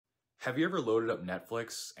Have you ever loaded up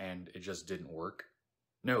Netflix and it just didn't work?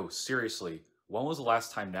 No, seriously, when was the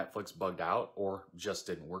last time Netflix bugged out or just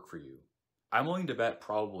didn't work for you? I'm willing to bet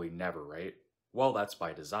probably never, right? Well, that's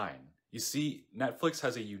by design. You see, Netflix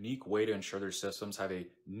has a unique way to ensure their systems have a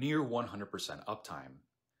near 100% uptime.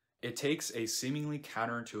 It takes a seemingly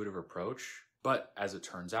counterintuitive approach, but as it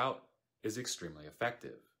turns out, is extremely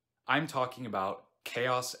effective. I'm talking about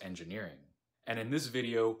chaos engineering. And in this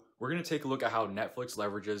video, we're going to take a look at how Netflix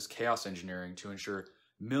leverages chaos engineering to ensure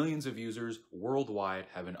millions of users worldwide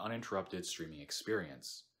have an uninterrupted streaming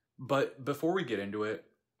experience. But before we get into it,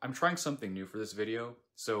 I'm trying something new for this video,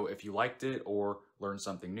 so if you liked it or learned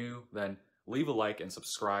something new, then leave a like and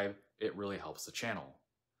subscribe. It really helps the channel.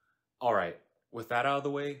 Alright, with that out of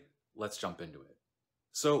the way, let's jump into it.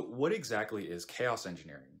 So what exactly is chaos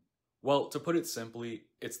engineering? Well, to put it simply,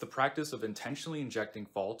 it's the practice of intentionally injecting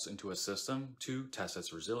faults into a system to test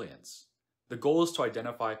its resilience. The goal is to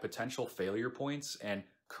identify potential failure points and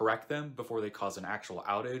correct them before they cause an actual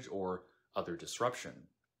outage or other disruption.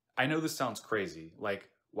 I know this sounds crazy, like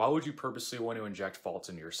why would you purposely want to inject faults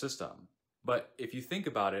into your system? But if you think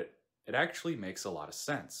about it, it actually makes a lot of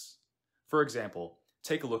sense. For example,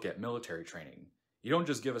 take a look at military training. You don't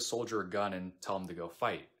just give a soldier a gun and tell him to go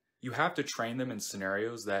fight. You have to train them in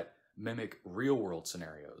scenarios that mimic real-world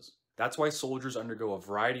scenarios. That's why soldiers undergo a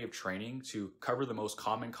variety of training to cover the most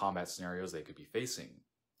common combat scenarios they could be facing.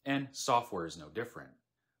 And software is no different.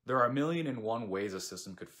 There are 1,000,001 ways a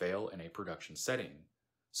system could fail in a production setting.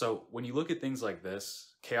 So when you look at things like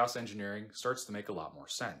this, chaos engineering starts to make a lot more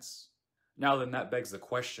sense. Now then, that begs the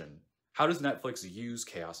question, how does Netflix use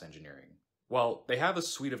chaos engineering? Well, they have a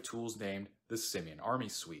suite of tools named the Simian Army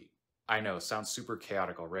Suite. I know, sounds super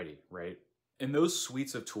chaotic already, right? In those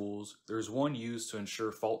suites of tools, there's one used to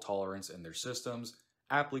ensure fault tolerance in their systems,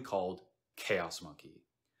 aptly called Chaos Monkey.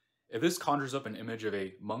 If this conjures up an image of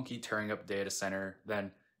a monkey tearing up data center,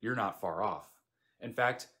 then you're not far off. In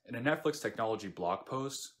fact, in a Netflix technology blog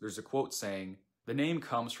post, there's a quote saying, "The name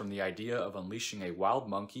comes from the idea of unleashing a wild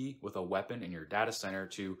monkey with a weapon in your data center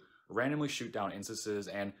to randomly shoot down instances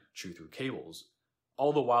and chew through cables.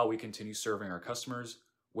 All the while we continue serving our customers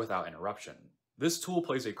without interruption." This tool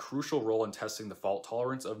plays a crucial role in testing the fault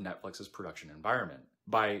tolerance of Netflix's production environment.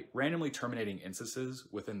 By randomly terminating instances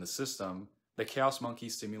within the system, the Chaos Monkey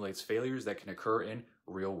simulates failures that can occur in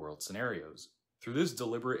real-world scenarios. Through this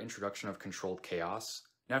deliberate introduction of controlled chaos,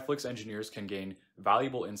 Netflix engineers can gain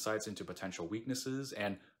valuable insights into potential weaknesses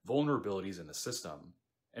and vulnerabilities in the system,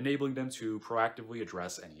 enabling them to proactively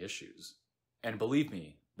address any issues. And believe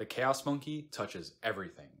me, the Chaos Monkey touches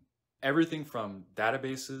everything. Everything from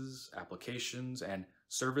databases, applications, and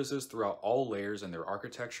services throughout all layers in their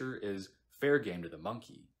architecture is fair game to the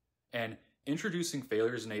monkey. And introducing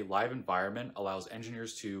failures in a live environment allows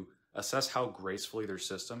engineers to assess how gracefully their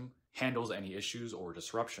system handles any issues or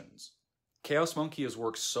disruptions. Chaos Monkey has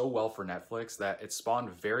worked so well for Netflix that it spawned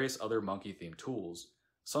various other monkey-themed tools,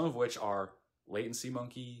 some of which are Latency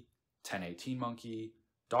Monkey, 1018 Monkey,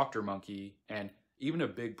 Dr. Monkey, and even a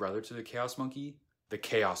big brother to the Chaos Monkey, the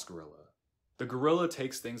Chaos Gorilla. The Gorilla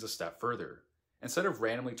takes things a step further. Instead of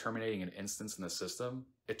randomly terminating an instance in the system,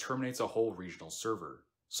 it terminates a whole regional server.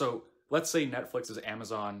 So let's say Netflix's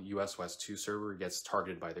Amazon US West 2 server gets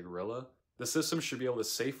targeted by the Gorilla. The system should be able to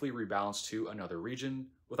safely rebalance to another region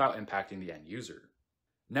without impacting the end user.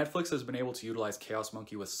 Netflix has been able to utilize Chaos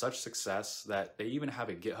Monkey with such success that they even have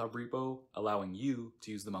a GitHub repo allowing you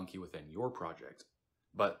to use the monkey within your project.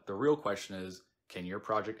 But the real question is, can your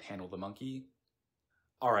project handle the monkey?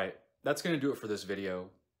 Alright, that's going to do it for this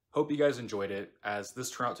video. Hope you guys enjoyed it, as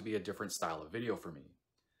this turned out to be a different style of video for me.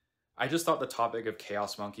 I just thought the topic of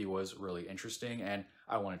Chaos Monkey was really interesting and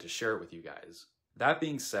I wanted to share it with you guys. That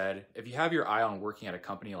being said, if you have your eye on working at a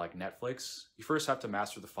company like Netflix, you first have to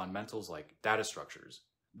master the fundamentals like data structures.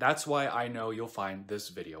 That's why I know you'll find this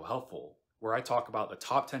video helpful, where I talk about the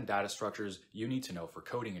top 10 data structures you need to know for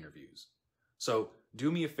coding interviews. So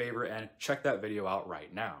do me a favor and check that video out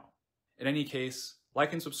right now. In any case,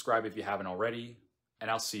 like and subscribe if you haven't already, and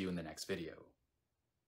I'll see you in the next video.